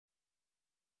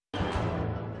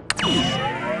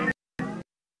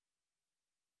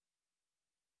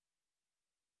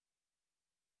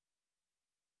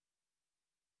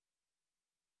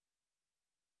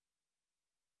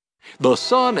The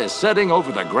sun is setting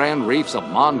over the grand reefs of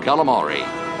Mon Calamari.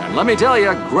 And let me tell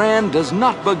you, grand does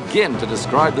not begin to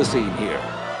describe the scene here.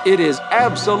 It is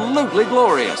absolutely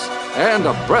glorious and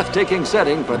a breathtaking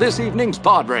setting for this evening's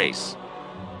pod race.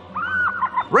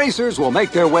 Racers will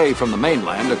make their way from the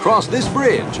mainland across this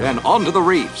bridge and onto the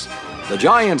reefs. The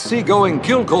giant seagoing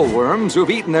killcoal worms who've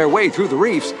eaten their way through the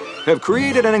reefs have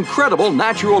created an incredible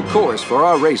natural course for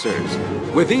our racers.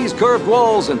 With these curved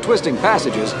walls and twisting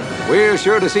passages, we're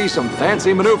sure to see some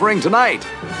fancy maneuvering tonight.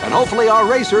 And hopefully our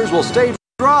racers will stay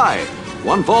dry.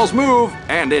 One false move,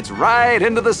 and it's right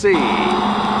into the sea.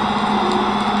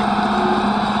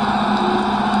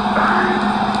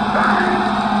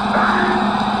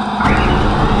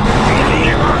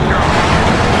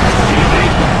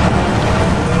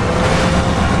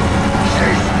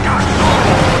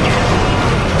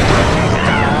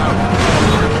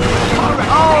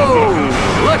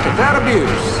 That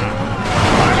abuse.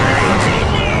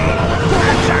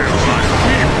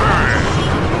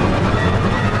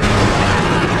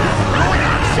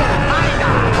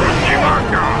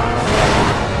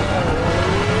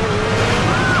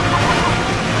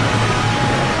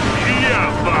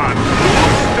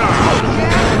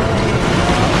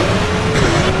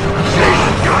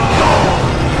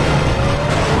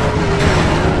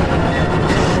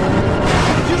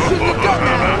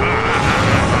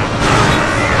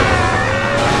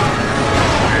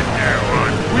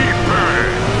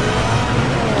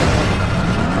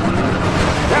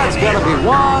 Gonna be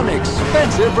one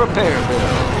expensive repair bill.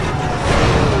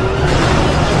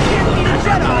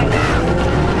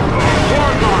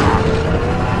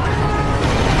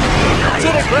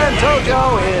 City Grand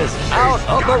Tojo is out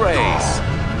of the race.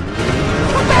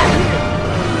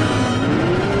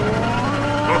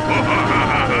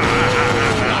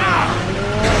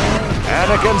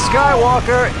 Anakin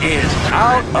Skywalker is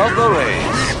out of the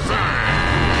race.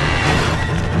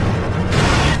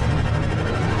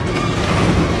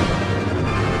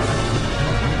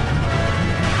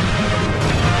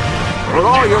 For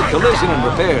all your collision and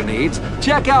repair needs,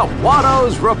 check out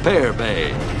Watto's Repair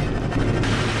Bay.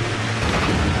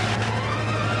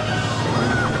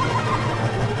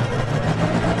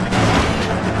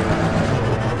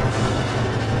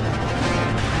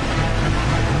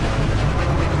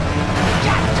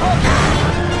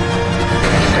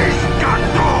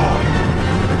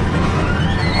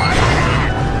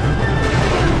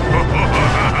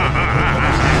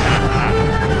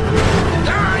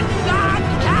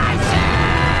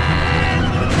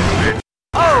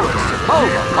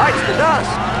 Bites the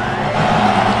dust.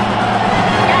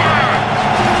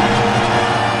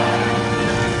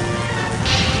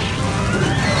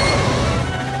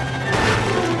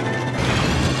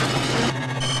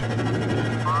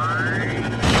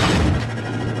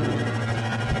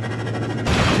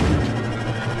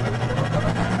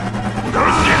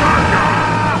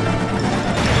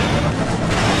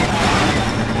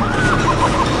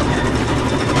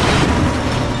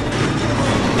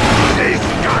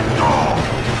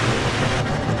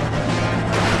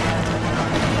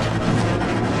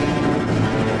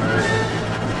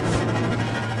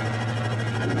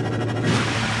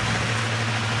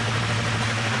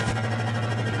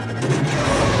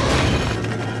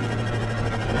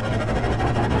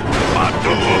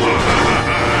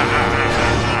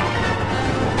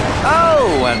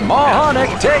 Oh, and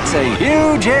Mohonic takes a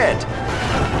huge hit.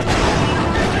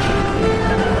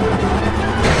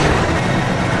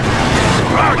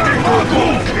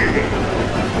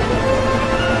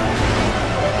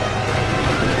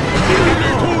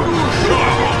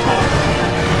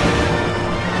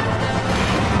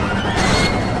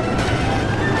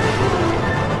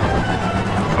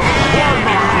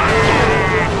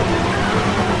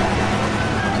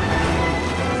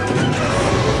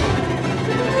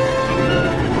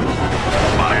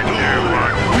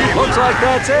 Looks like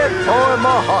that's it for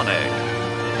Mohonic.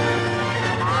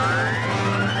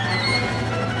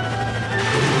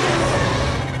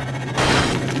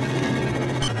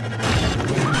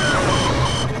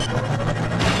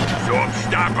 Don't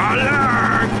stop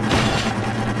alert!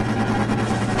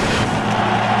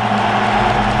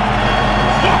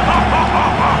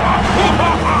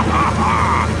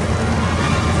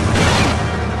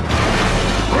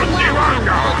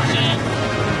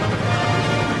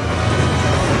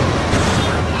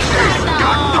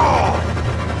 Got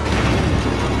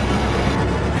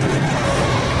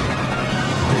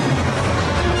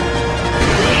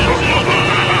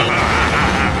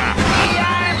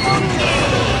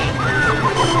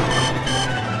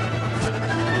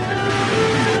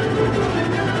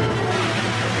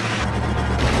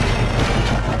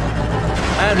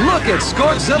it's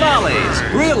Scorch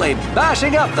Zanales, really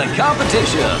bashing up the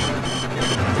competition.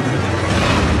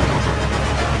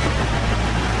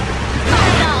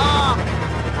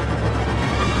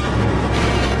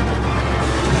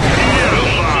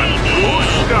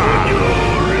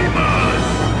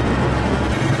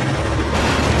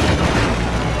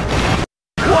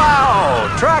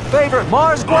 Wow! Track favorite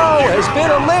Mars Glow has been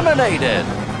eliminated.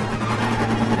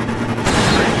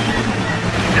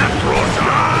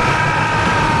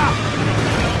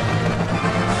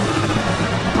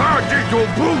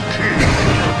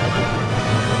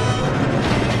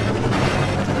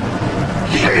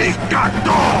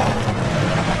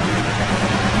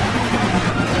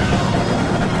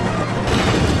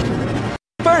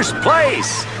 First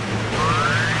place!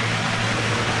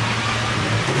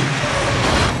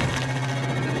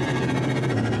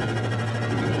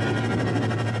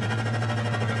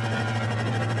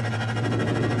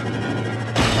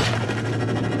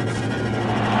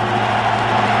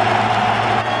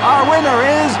 Our winner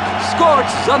is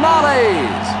Scorch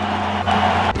Zanales!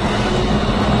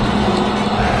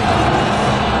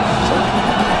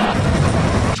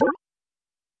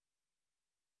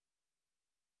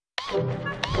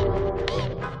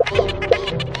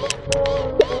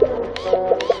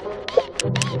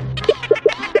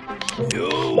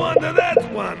 You wanted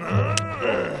that one, huh?